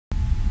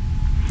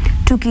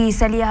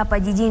Tukisalia hapa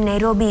jijini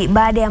Nairobi,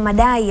 baada ya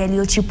madai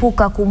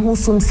yaliyochipuka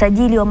kumhusu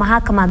msajili wa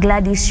mahakama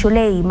Gladys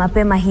Shollei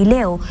mapema hii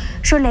leo,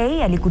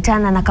 Shollei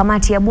alikutana na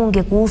kamati ya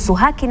bunge kuhusu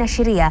haki na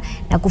sheria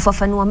na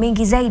kufafanua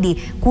mengi zaidi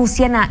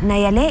kuhusiana na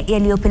yale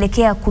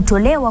yaliyopelekea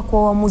kutolewa kwa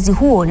uamuzi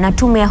huo na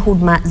tume ya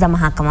huduma za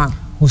mahakama.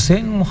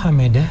 Hussein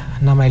Mohamed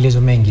na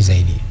maelezo mengi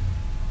zaidi.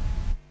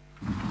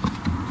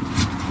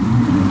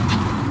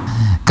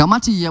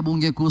 Kamati ya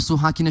bunge kuhusu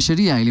haki na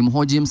sheria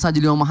ilimhoji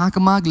msajili wa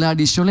mahakama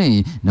Gladys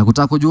Shollei na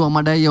kutaka kujua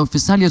madai ya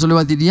ufisadi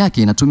yatolewa dhidi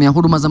yake na tume ya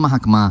huduma za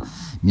mahakama.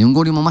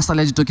 Miongoni mwa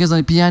masuala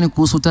yaliyotokeza pia ni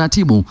kuhusu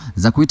taratibu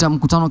za kuita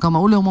mkutano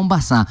kama ule wa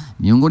Mombasa,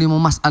 miongoni mwa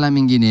masuala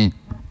mengine.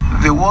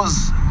 There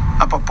was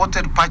a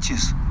purported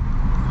purchase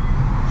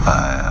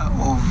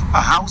of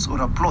a house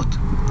or a plot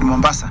in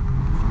Mombasa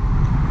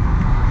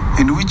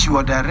in which you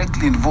are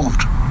directly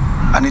involved,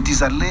 and it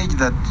is alleged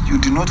that you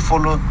did not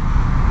follow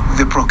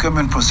the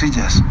procurement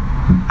procedures,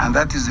 and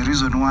that is the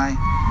reason why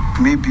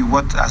maybe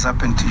what has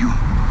happened to you.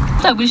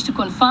 I wish to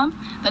confirm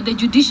that the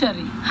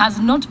judiciary has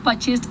not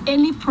purchased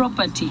any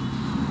property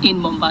in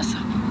Mombasa.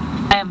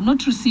 I have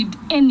not received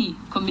any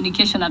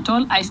communication at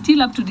all. I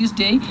still up to this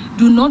day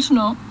do not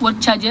know what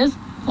charges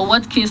or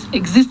what case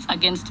exists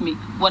against me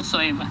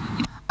whatsoever.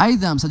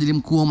 Aidha, msajili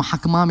mkuu wa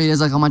mahakama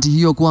ameeleza kamati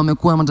hiyo kuwa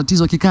amekuwa na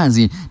matatizo ya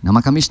kikazi na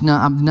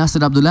makamishna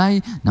Nasir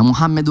Abdullahi na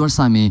Mohamed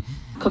Warsame.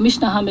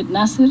 Commissioner Ahmed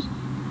Nasir,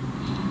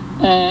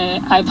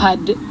 I've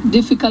had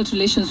difficult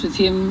relations with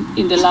him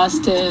in the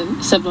last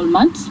several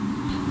months.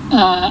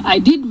 I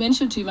did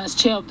mention to him as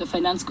chair of the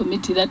finance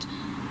committee that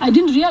I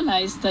didn't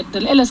realize that the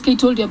LSK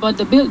told you about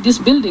this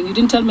building. You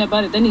didn't tell me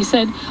about it. Then he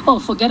said, oh,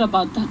 forget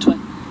about that one.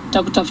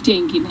 Takutafutia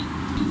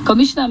ingine.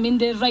 Commissioner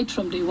Minde, right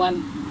from day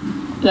one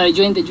that I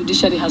joined the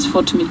judiciary, has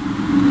fought me.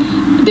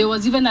 There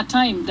was even a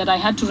time that I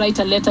had to write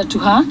a letter to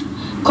her,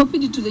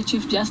 copied it to the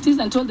Chief Justice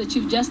and told the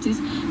Chief Justice,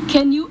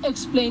 can you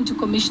explain to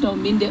Commissioner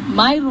Minde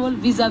my role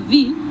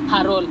vis-a-vis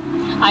her role?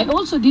 I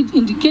also did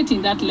indicate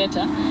in that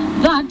letter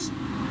that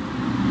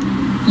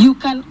you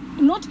can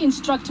not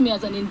instruct me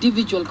as an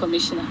individual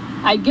commissioner.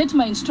 I get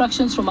my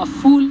instructions from a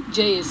full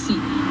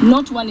JSC,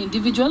 not one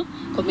individual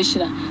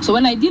commissioner. So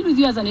when I deal with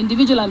you as an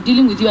individual, I'm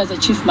dealing with you as a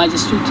chief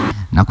magistrate.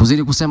 Na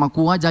kuzidi kusema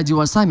kuwa Jaji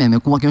Warsame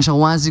amekuwa akionyesha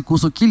wazi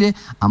kuhusu kile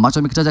ambacho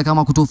amekitaja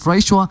kama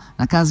kutofurahishwa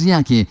na kazi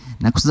yake,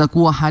 na kusema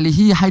kuwa hali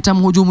hii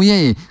haitamhujumu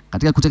yeye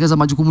katika kutekeleza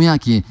majukumu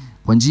yake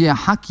kwa njia ya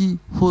haki,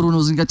 huru na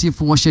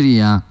uzingatifu wa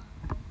sheria.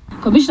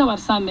 Commissioner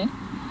Warsame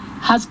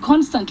has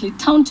constantly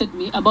taunted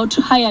me about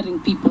hiring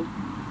people.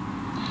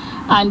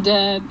 And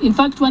in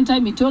fact, one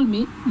time he told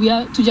me,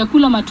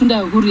 tujakula matunda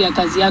ya uhuru ya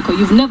kazi yako.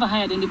 You've never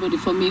hired anybody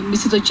for me.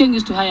 Mrs. Ocheng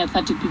used to hire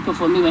 30 people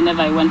for me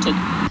whenever I wanted.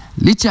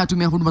 Licha ya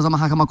tume ya huduma za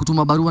mahakama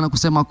kutuma barua na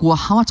kusema kuwa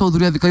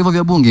hawatahudhuria vikao hivyo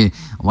vya bunge,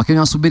 Wakenya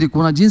wasubiri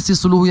kuona jinsi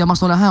suluhu ya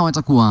masuala haya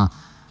yatakuwa.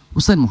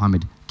 Hussein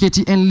Mohamed,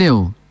 KTN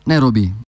leo, Nairobi.